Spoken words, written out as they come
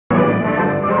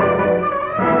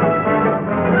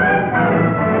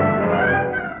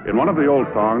one of the old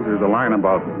songs, there's a line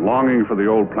about longing for the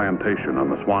old plantation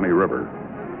on the Swanee River.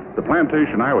 The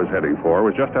plantation I was heading for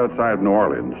was just outside New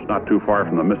Orleans, not too far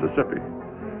from the Mississippi.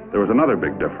 There was another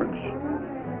big difference.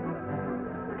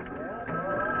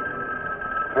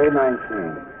 Page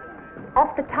 19.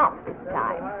 Off the top this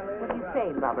time. What do you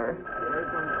say, lover?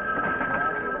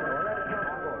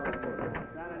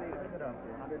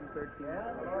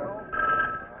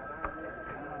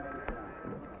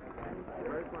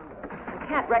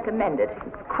 I can't recommend it.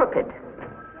 It's crooked.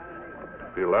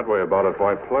 Feel that way about it,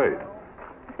 why play?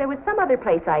 If there was some other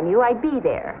place I knew, I'd be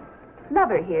there.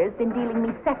 Lover here has been dealing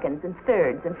me seconds and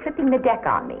thirds and flipping the deck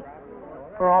on me.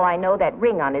 For all I know, that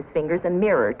ring on his finger's a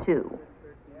mirror, too.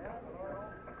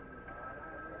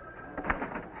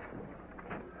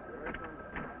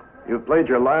 You've played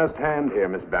your last hand here,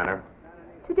 Miss Banner.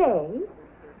 Today?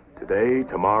 Today,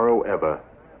 tomorrow, ever.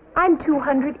 I'm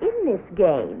 200 in this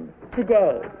game.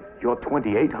 Today. You're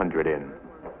 2,800 in.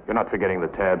 You're not forgetting the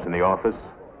tabs in the office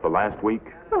for last week?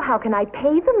 Well, how can I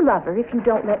pay them, lover, if you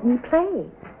don't let me play?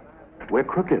 We're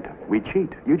crooked. We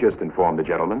cheat. You just informed the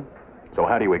gentleman. So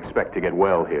how do you expect to get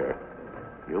well here?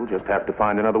 You'll just have to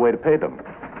find another way to pay them.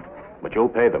 But you'll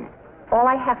pay them. All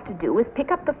I have to do is pick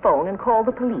up the phone and call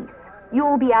the police.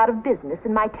 You'll be out of business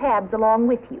and my tabs along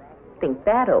with you. Think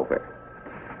that over.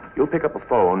 You'll pick up a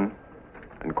phone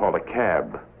and call a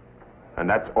cab. And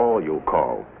that's all you'll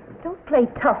call. Don't play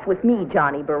tough with me,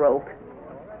 Johnny Baroque.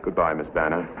 Goodbye, Miss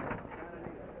Banner.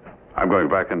 I'm going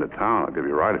back into town. I'll give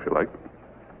you a ride if you like.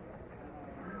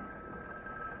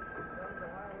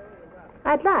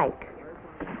 I'd like.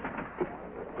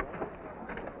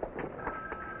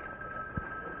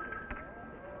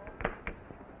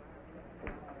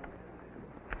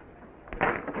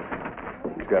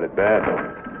 He's got it bad.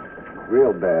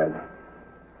 Real bad.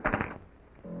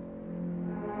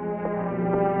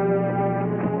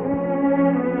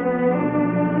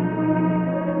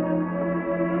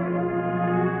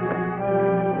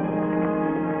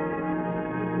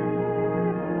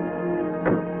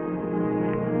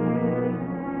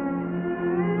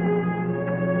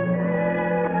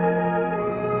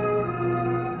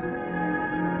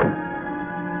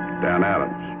 Dan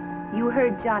Adams. You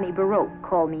heard Johnny Baroque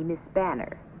call me Miss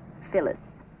Banner. Phyllis.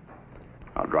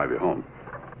 I'll drive you home.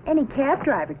 Any cab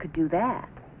driver could do that.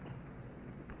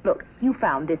 Look, you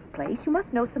found this place. You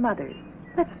must know some others.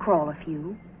 Let's crawl a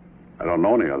few. I don't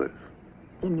know any others.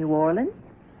 In New Orleans?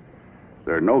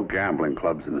 There are no gambling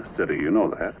clubs in the city. You know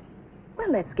that.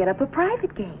 Well, let's get up a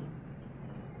private game.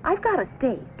 I've got a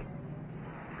stake.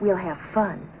 We'll have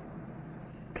fun.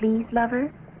 Please,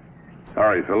 lover?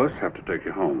 Sorry, Phyllis. Have to take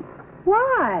you home.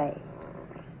 Why?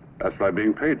 That's what I'm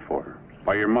being paid for.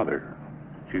 By your mother.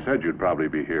 She said you'd probably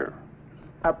be here.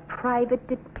 A private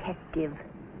detective.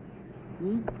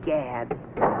 Ye gads.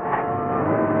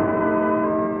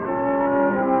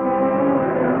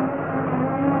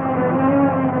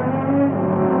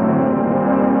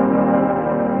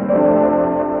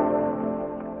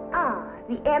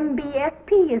 The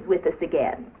MBSP is with us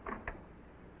again.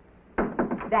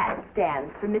 That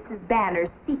stands for Mrs. Banner's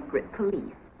Secret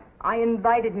Police. I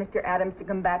invited Mr. Adams to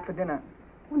come back for dinner.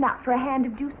 Not for a hand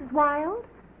of juices wild?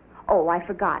 Oh, I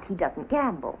forgot. He doesn't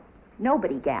gamble.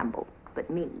 Nobody gambles but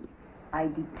me. I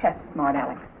detest smart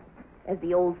Alex. As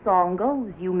the old song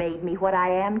goes, you made me what I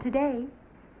am today.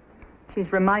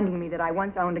 She's reminding me that I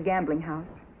once owned a gambling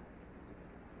house.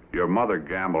 Your mother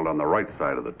gambled on the right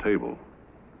side of the table.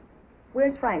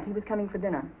 Where's Frank? He was coming for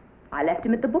dinner. I left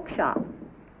him at the bookshop.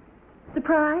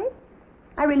 Surprise?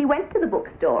 I really went to the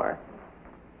bookstore.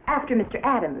 After Mr.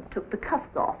 Adams took the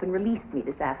cuffs off and released me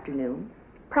this afternoon.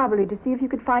 Probably to see if you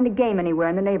could find a game anywhere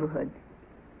in the neighborhood.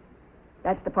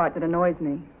 That's the part that annoys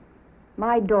me.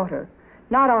 My daughter,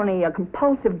 not only a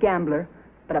compulsive gambler,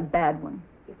 but a bad one.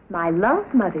 It's my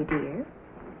love, Mother dear.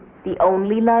 The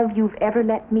only love you've ever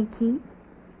let me keep.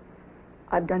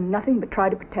 I've done nothing but try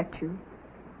to protect you.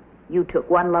 You took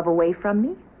one love away from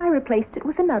me. I replaced it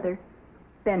with another.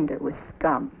 Bender was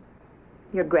scum.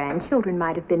 Your grandchildren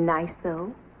might have been nice,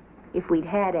 though, if we'd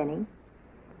had any.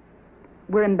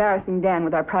 We're embarrassing Dan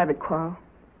with our private quarrel.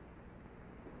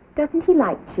 Doesn't he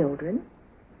like children?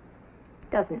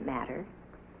 Doesn't matter.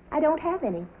 I don't have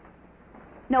any.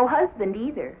 No husband,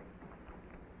 either.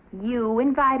 You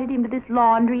invited him to this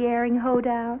laundry airing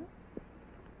hoedown?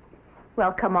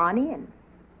 Well, come on in.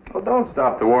 Well, don't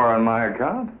stop the war on my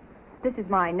account. This is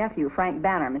my nephew, Frank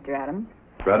Banner, Mr. Adams.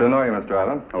 Glad to know you, Mr.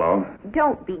 Adams. Hello.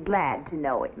 Don't be glad to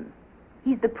know him.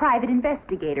 He's the private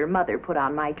investigator Mother put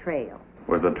on my trail.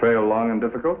 Was the trail long and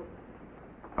difficult?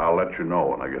 I'll let you know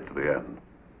when I get to the end.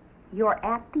 You're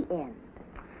at the end.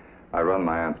 I run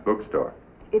my aunt's bookstore.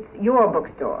 It's your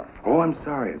bookstore. Oh, I'm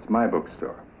sorry. It's my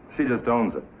bookstore. She just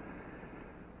owns it.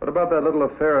 What about that little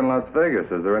affair in Las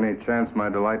Vegas? Is there any chance my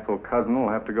delightful cousin will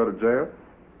have to go to jail?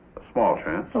 A small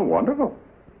chance. Oh, wonderful.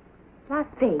 Las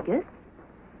Vegas?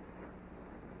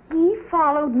 He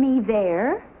followed me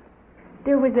there?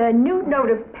 There was a new note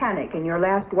of panic in your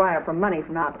last wire for money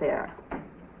from out there.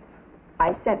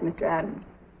 I sent Mr. Adams.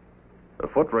 A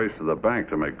foot race to the bank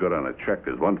to make good on a check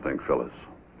is one thing, Phyllis.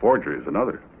 Forgery is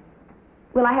another.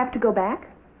 Will I have to go back?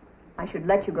 I should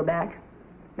let you go back.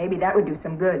 Maybe that would do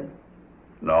some good.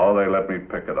 No, they let me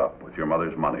pick it up with your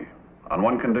mother's money. On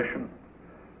one condition.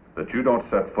 That you don't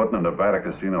set foot in a Nevada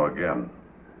casino again.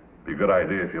 Be a good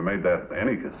idea if you made that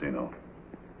any casino.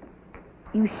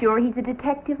 You sure he's a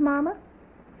detective, Mama?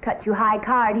 Cut you high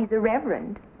card, he's a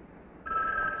reverend.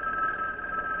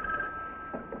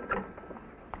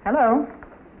 Hello.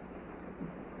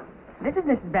 This is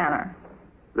Mrs. Banner.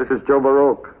 This is Joe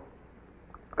Baroque.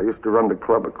 I used to run the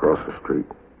club across the street.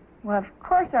 Well, of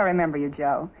course I remember you,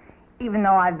 Joe. Even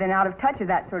though I've been out of touch with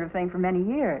that sort of thing for many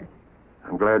years.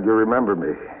 I'm glad you remember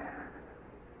me.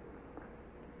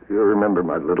 You remember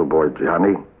my little boy,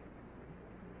 Johnny?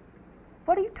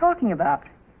 What are you talking about?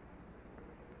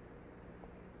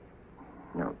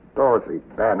 Now, Dorothy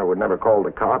Banner would never call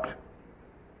the cops.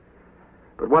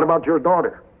 But what about your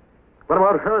daughter? What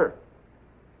about her?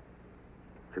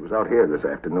 She was out here this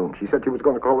afternoon. She said she was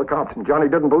going to call the cops, and Johnny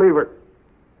didn't believe her.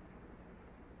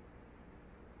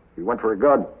 He went for a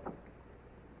gun.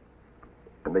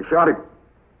 And they shot him.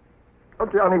 Oh,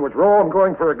 Johnny was wrong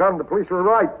going for a gun. The police were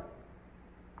right.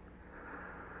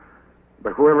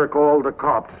 But whoever called the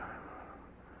cops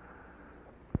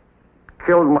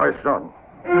killed my son.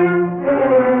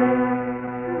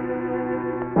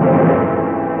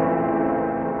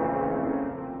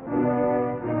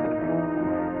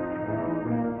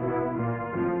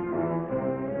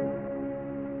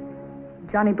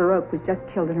 Johnny Baroque was just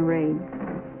killed in a raid.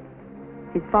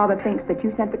 His father thinks that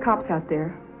you sent the cops out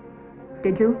there.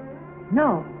 Did you?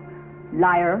 No,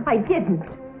 Liar. I didn't.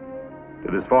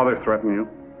 Did his father threaten you?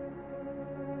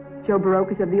 Joe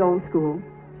Baroque is of the old school.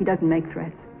 He doesn't make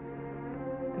threats.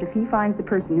 But if he finds the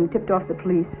person who tipped off the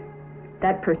police,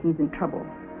 that person's in trouble.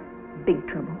 Big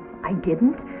trouble. I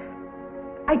didn't.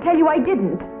 I tell you I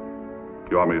didn't. Do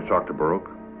you want me to talk to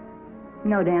Baroque?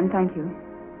 No, Dan, thank you.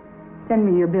 Send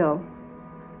me your bill.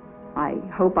 I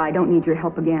hope I don't need your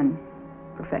help again,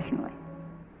 professionally.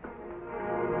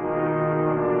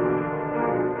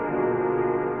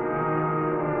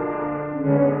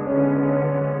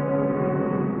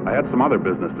 I had some other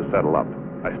business to settle up.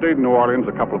 I stayed in New Orleans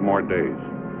a couple of more days.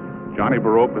 Johnny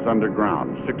Baroque was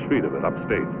underground, 6 feet of it,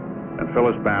 upstate. And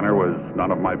Phyllis Banner was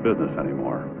none of my business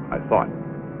anymore, I thought.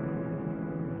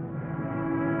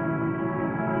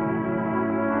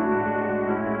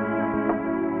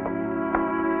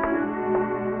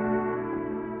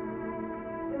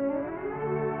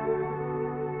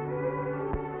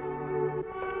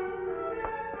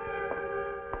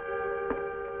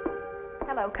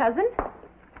 Hello, cousin.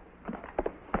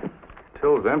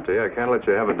 Till's empty. I can't let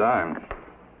you have a dime.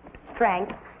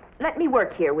 Frank, let me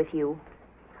work here with you.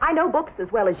 I know books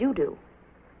as well as you do.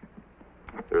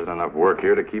 There's enough work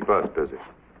here to keep us busy.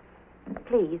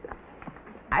 Please.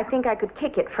 I think I could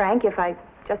kick it, Frank, if I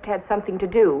just had something to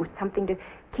do, something to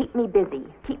keep me busy,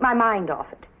 keep my mind off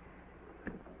it.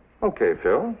 Okay,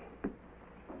 Phil.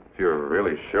 If you're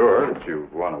really sure that you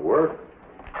want to work.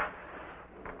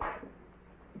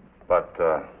 But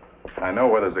I know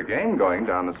where there's a game going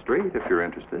down the street, if you're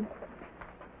interested.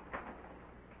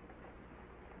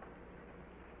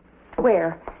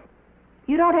 Where?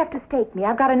 You don't have to stake me.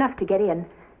 I've got enough to get in.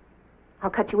 I'll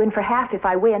cut you in for half if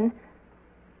I win.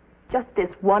 Just this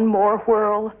one more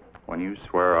whirl. When you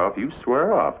swear off, you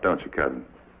swear off, don't you, cousin?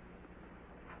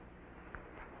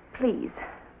 Please.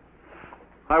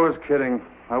 I was kidding.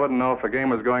 I wouldn't know if a game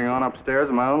was going on upstairs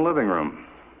in my own living room.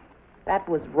 That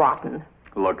was rotten.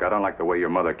 Look, I don't like the way your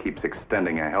mother keeps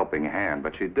extending a helping hand,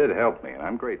 but she did help me, and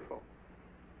I'm grateful.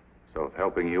 So if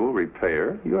helping you will repay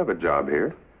her, you have a job here.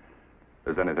 If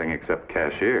there's anything except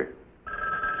cashier.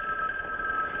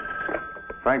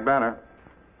 Frank Banner.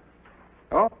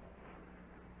 Oh?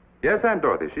 Yes, Aunt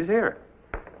Dorothy, she's here.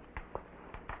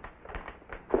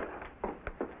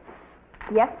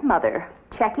 Yes, Mother.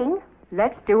 Checking?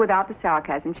 Let's do without the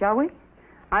sarcasm, shall we?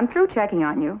 I'm through checking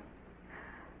on you.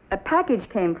 A package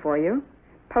came for you,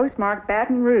 postmarked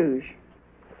Baton Rouge.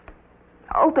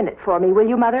 Open it for me, will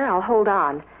you, Mother? I'll hold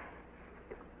on.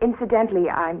 Incidentally,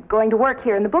 I'm going to work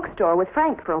here in the bookstore with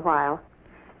Frank for a while.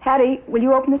 Hattie, will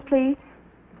you open this, please?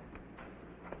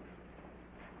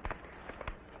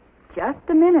 Just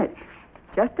a minute.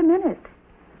 Just a minute.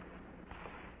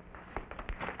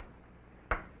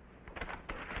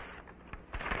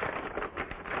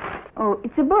 Oh,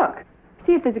 it's a book.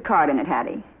 See if there's a card in it,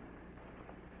 Hattie.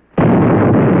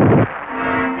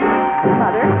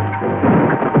 Mother?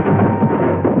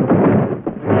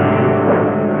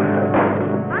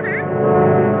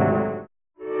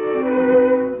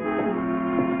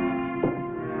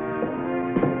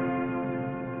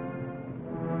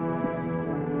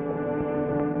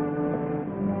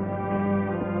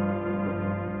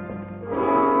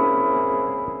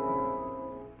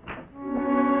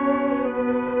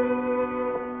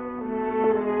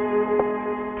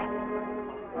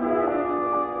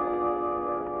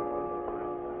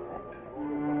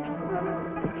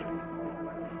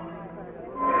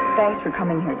 Thanks for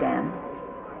coming here, Dan.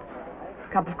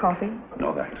 Cup of coffee?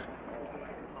 No, thanks.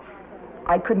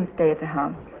 I couldn't stay at the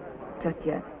house. Just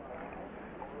yet.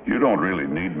 You don't really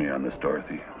need me on this,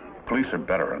 Dorothy. Police are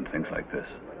better on things like this.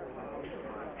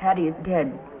 Hattie is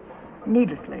dead.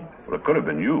 Needlessly. Well, it could have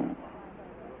been you.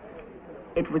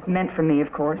 It was meant for me,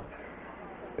 of course.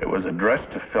 It was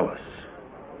addressed to Phyllis.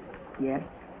 Yes,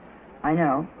 I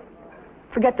know.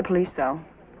 Forget the police, though.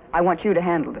 I want you to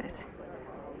handle this.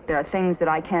 There are things that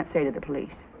I can't say to the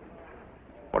police.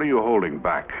 What are you holding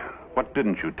back? What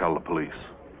didn't you tell the police?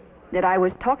 That I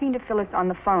was talking to Phyllis on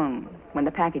the phone when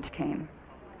the package came.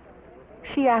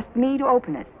 She asked me to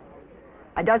open it.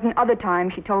 A dozen other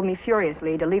times she told me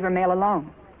furiously to leave her mail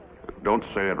alone. Don't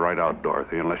say it right out,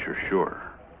 Dorothy, unless you're sure.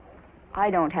 I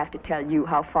don't have to tell you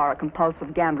how far a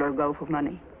compulsive gambler will go for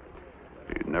money.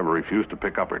 You'd never refuse to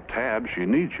pick up her tab. She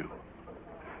needs you.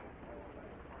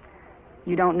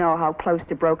 You don't know how close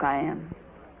to broke I am.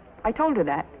 I told her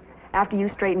that after you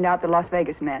straightened out the Las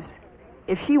Vegas mess.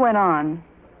 If she went on,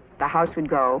 the house would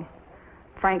go,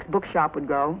 Frank's bookshop would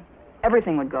go,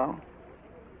 everything would go.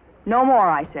 No more,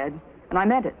 I said, and I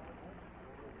meant it.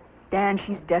 Dan,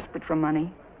 she's desperate for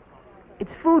money.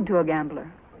 It's food to a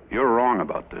gambler. You're wrong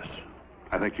about this.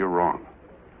 I think you're wrong.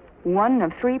 1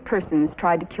 of 3 persons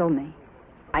tried to kill me.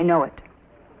 I know it.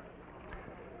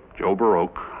 Joe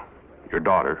Baroque, your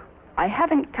daughter. I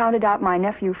haven't counted out my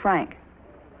nephew, Frank.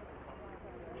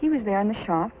 He was there in the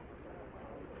shop.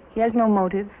 He has no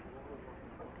motive.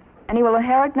 And he will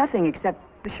inherit nothing except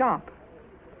the shop.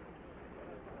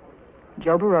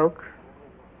 Joe Baroque,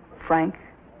 Frank,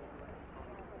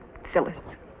 Phyllis.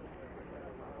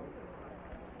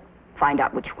 Find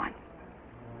out which one.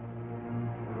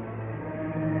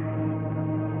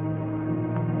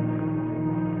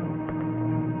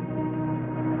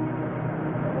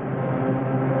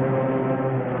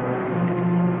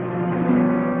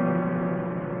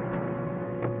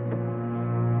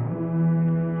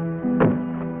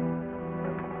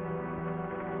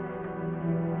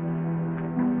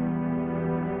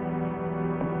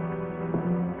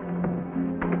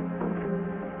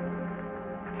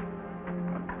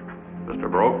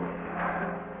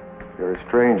 You're a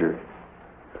stranger.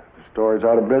 The store's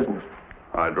out of business.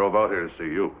 I drove out here to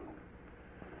see you.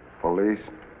 Police?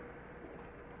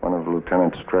 One of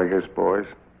Lieutenant Strager's boys?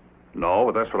 No,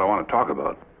 but that's what I want to talk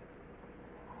about.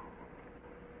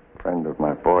 Friend of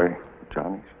my boy,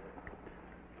 Johnny's?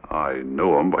 I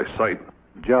knew him by sight.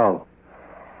 Joe.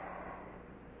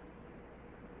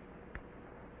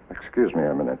 Excuse me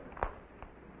a minute.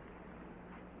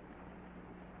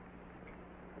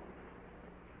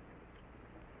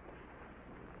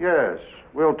 Yes,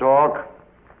 we'll talk.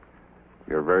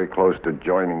 You're very close to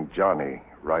joining Johnny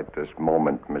right this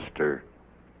moment, Mr.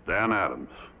 Dan Adams.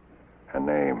 A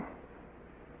name.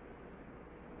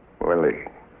 Willie.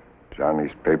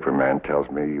 Johnny's paperman tells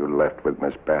me you left with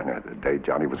Miss Banner the day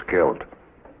Johnny was killed.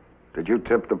 Did you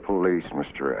tip the police,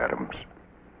 Mr. Adams?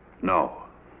 No.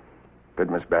 Did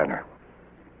Miss Banner?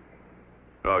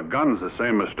 Gun's the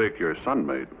same mistake your son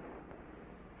made.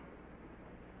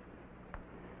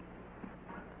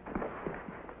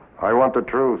 I want the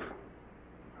truth.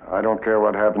 I don't care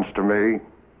what happens to me.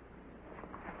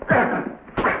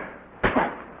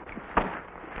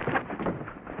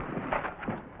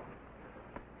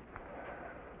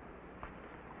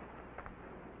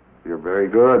 You're very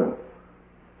good.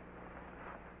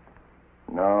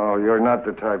 No, you're not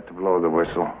the type to blow the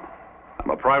whistle. I'm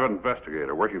a private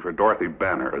investigator working for Dorothy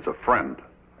Banner as a friend.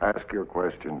 Ask your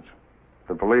questions.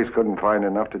 The police couldn't find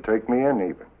enough to take me in,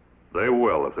 even. They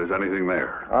will if there's anything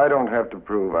there. I don't have to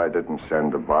prove I didn't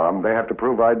send the bomb. They have to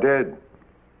prove I did.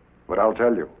 But I'll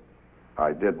tell you,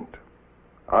 I didn't.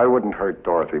 I wouldn't hurt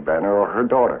Dorothy Banner or her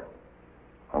daughter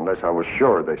unless I was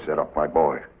sure they set up my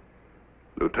boy.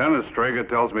 Lieutenant Strager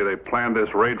tells me they planned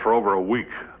this raid for over a week.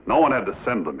 No one had to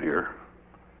send them here.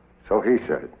 So he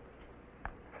said.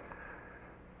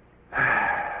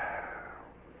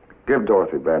 Give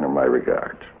Dorothy Banner my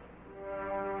regards.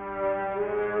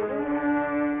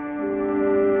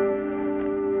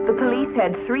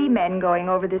 had 3 men going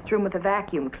over this room with a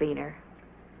vacuum cleaner.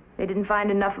 They didn't find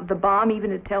enough of the bomb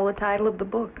even to tell the title of the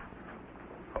book.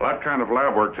 Well, that kind of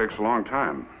lab work takes a long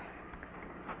time.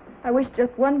 I wish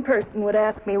just one person would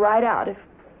ask me right out if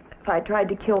I tried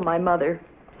to kill my mother.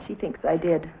 She thinks I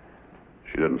did.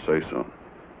 She didn't say so.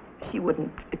 She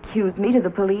wouldn't accuse me to the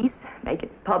police, make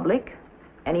it public,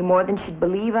 any more than she'd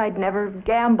believe I'd never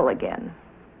gamble again,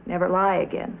 never lie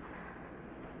again.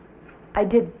 I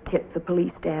did tip the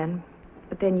police, Dan,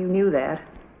 but then you knew that.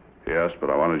 Yes,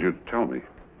 but I wanted you to tell me.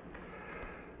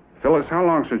 Phyllis, how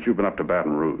long since you've been up to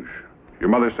Baton Rouge? Your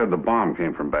mother said the bomb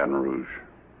came from Baton Rouge.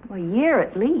 A year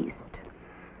at least.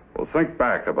 Well, think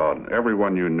back about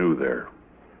everyone you knew there.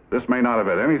 This may not have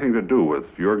had anything to do with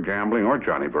your gambling or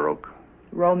Johnny Baroque.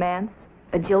 Romance,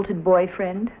 a jilted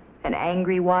boyfriend, an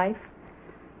angry wife.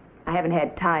 I haven't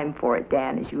had time for it,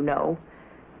 Dan, as you know.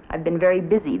 I've been very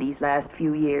busy these last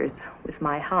few years with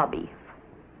my hobby.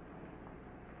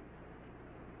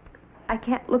 I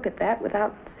can't look at that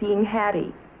without seeing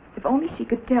Hattie. If only she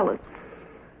could tell us.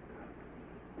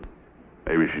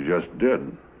 Maybe she just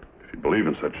did, if you believe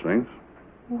in such things.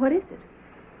 What is it?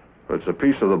 It's a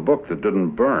piece of the book that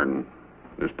didn't burn.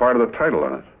 There's part of the title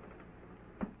on it.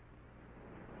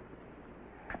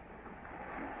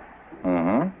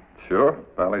 Mm-hmm. Sure.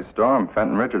 Valley Storm,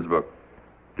 Fenton Richards' book.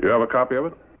 Do you have a copy of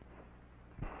it?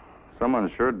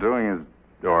 Someone's sure doing his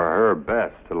or her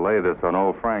best to lay this on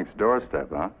old Frank's doorstep,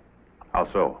 huh?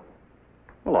 How so?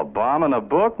 Well, a bomb and a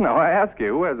book? Now, I ask you,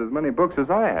 who has as many books as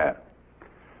I have?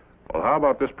 Well, how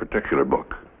about this particular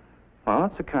book? Well,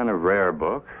 it's a kind of rare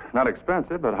book. Not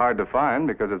expensive, but hard to find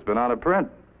because it's been out of print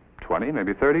 20,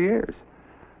 maybe 30 years.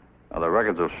 Now, the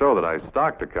records will show that I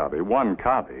stocked a copy, one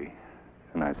copy,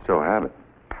 and I still have it.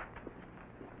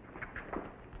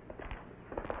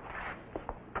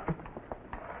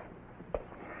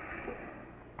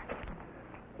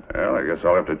 Well, I guess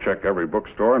I'll have to check every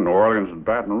bookstore in New Orleans and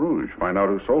Baton Rouge, find out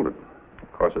who sold it.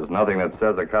 Of course, there's nothing that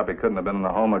says a copy couldn't have been in the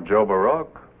home of Joe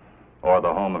Baroque or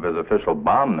the home of his official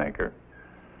bomb maker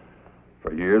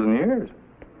for years and years.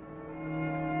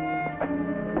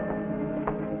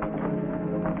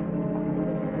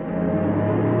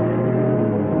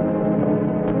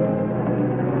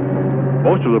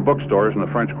 Most of the bookstores in the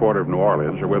French Quarter of New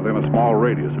Orleans are within a small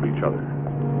radius of each other.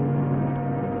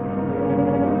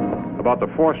 About the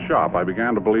 4th shop, I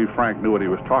began to believe Frank knew what he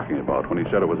was talking about when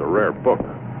he said it was a rare book.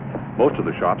 Most of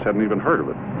the shops hadn't even heard of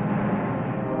it.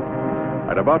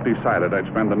 I'd about decided I'd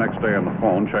spend the next day on the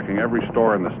phone checking every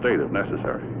store in the state if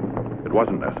necessary. It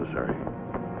wasn't necessary.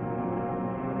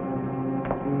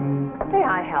 May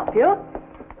I help you?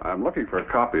 I'm looking for a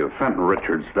copy of Fenton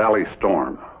Richards' Valley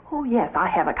Storm. Oh, yes, I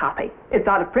have a copy. It's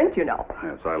out of print, you know.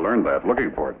 Yes, I learned that,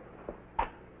 looking for it.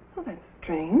 Oh, that's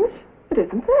strange. It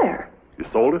isn't there. You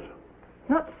sold it?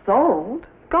 Not sold.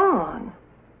 Gone.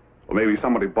 Well, maybe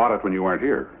somebody bought it when you weren't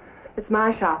here. It's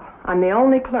my shop. I'm the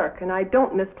only clerk, and I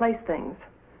don't misplace things.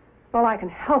 Well, I can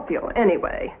help you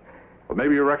anyway. Well,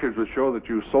 maybe your records would show that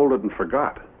you sold it and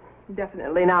forgot.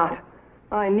 Definitely not.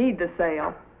 I need the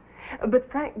sale. But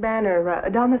Frank Banner,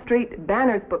 down the street,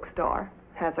 Banner's bookstore,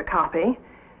 has a copy.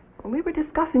 We were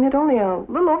discussing it only a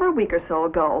little over a week or so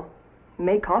ago. It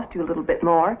may cost you a little bit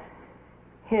more.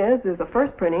 His is a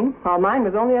first printing, while mine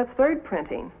was only a 3rd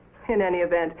printing. In any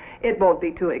event, it won't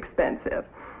be too expensive.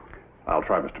 I'll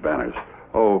try Mr. Banner's.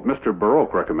 Oh, Mr.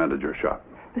 Baroque recommended your shop.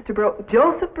 Mr. Baroque,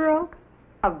 Joseph Baroque?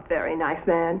 A very nice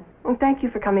man. Well, thank you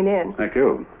for coming in. Thank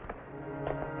you.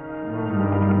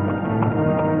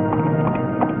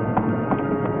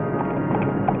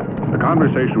 The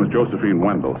conversation with Josephine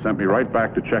Wendell sent me right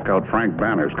back to check out Frank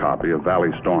Banner's copy of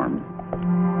Valley Storm.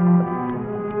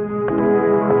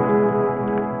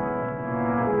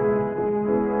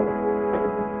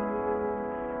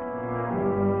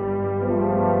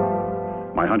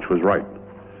 My hunch was right.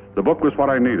 The book was what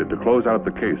I needed to close out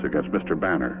the case against Mr.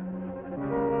 Banner.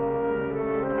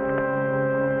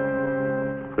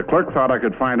 The clerk thought I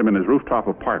could find him in his rooftop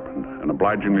apartment and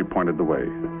obligingly pointed the way.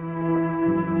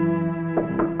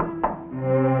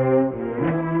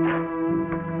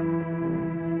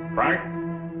 Frank?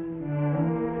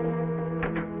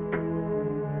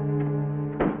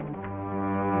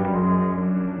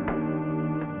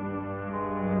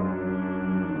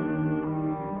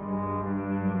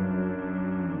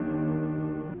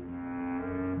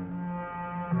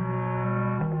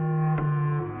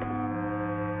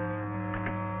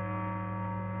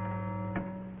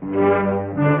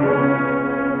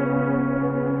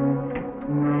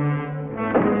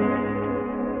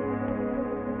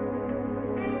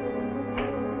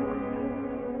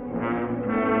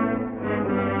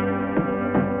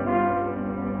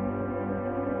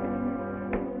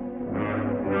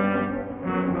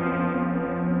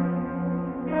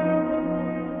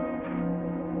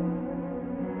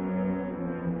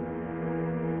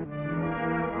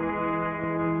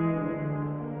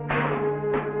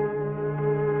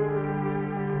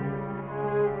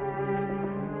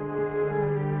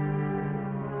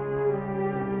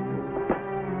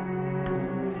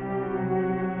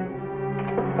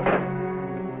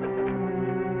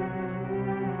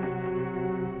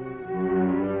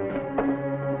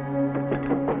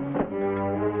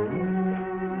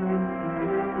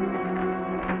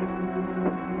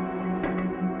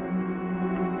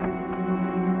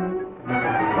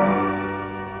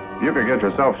 You could get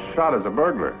yourself shot as a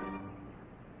burglar.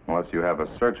 Unless you have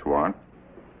a search warrant.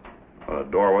 Well, the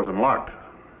door wasn't locked.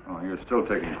 Oh, you're still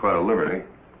taking quite a liberty.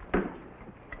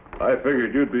 I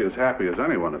figured you'd be as happy as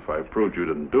anyone if I proved you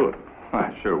didn't do it.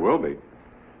 I sure will be.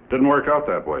 Didn't work out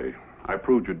that way. I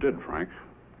proved you did, Frank.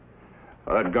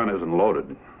 That gun isn't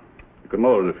loaded. You can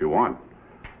load it if you want.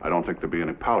 I don't think there'll be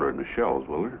any powder in the shells,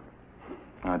 will there?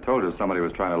 I told you somebody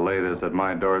was trying to lay this at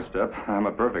my doorstep. I'm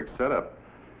a perfect setup.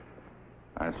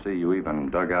 I see you even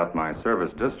dug out my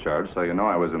service discharge, so you know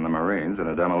I was in the Marines in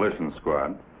a demolition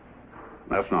squad.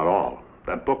 That's not all.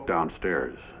 That book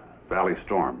downstairs, Valley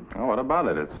Storm. Oh, what about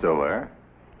it? It's still there.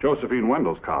 Josephine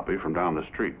Wendell's copy from down the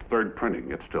street. Third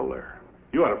printing. It's still there.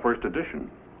 You had a first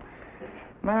edition.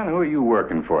 Man, who are you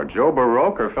working for? Joe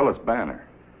Baroque or Phyllis Banner?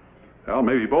 Well,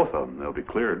 maybe both of them. They'll be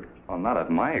cleared. Well, not at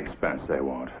my expense, they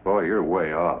won't. Boy, you're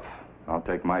way off. I'll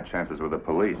take my chances with the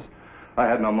police. I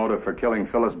had no motive for killing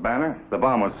Phyllis Banner. The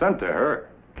bomb was sent to her.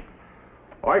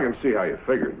 Oh, I can see how you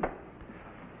figured.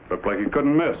 Looked like you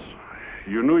couldn't miss.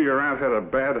 You knew your aunt had a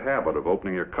bad habit of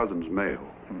opening your cousin's mail.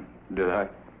 Did I?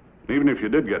 Even if you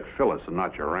did get Phyllis and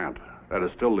not your aunt,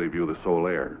 that'd still leave you the sole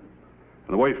heir.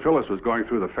 And the way Phyllis was going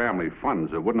through the family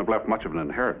funds, it wouldn't have left much of an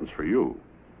inheritance for you.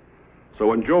 So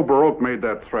when Joe Baroque made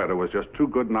that threat, it was just too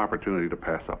good an opportunity to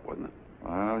pass up, wasn't it?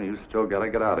 Well, you still got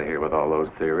to get out of here with all those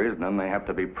theories, and then they have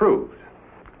to be proved.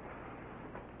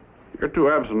 You're too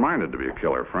absent-minded to be a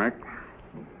killer, Frank.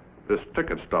 This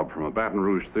ticket stub from a Baton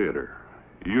Rouge theater.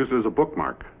 You used it as a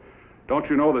bookmark. Don't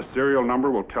you know the serial number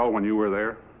will tell when you were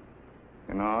there?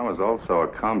 You know, I was also a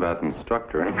combat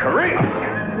instructor in Korea.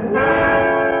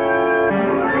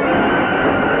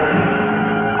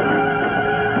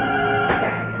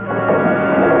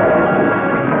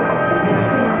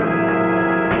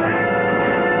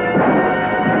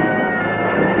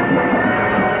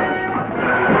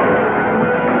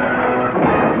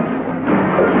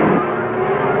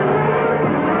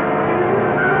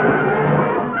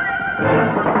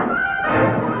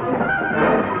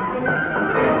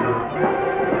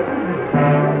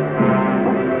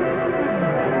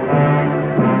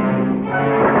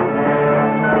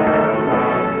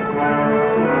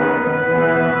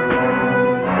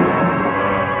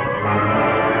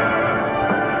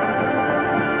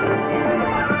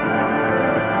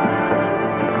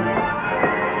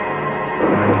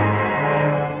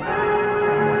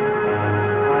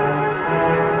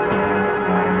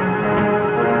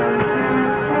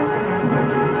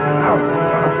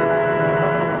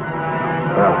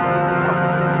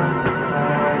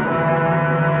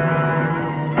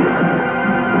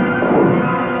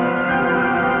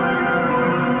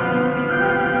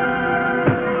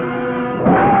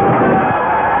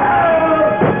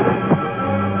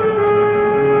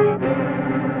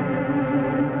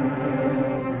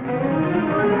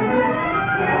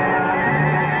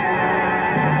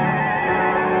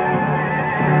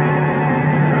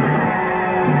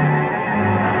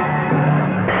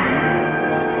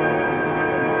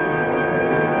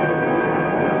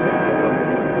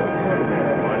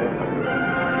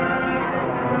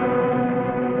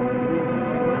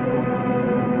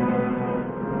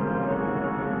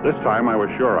 This time I was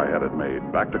sure I had it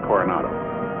made, back to Coronado.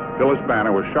 Phyllis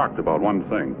Banner was shocked about one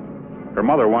thing. Her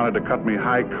mother wanted to cut me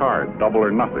high card, double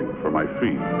or nothing, for my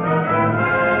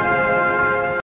fee.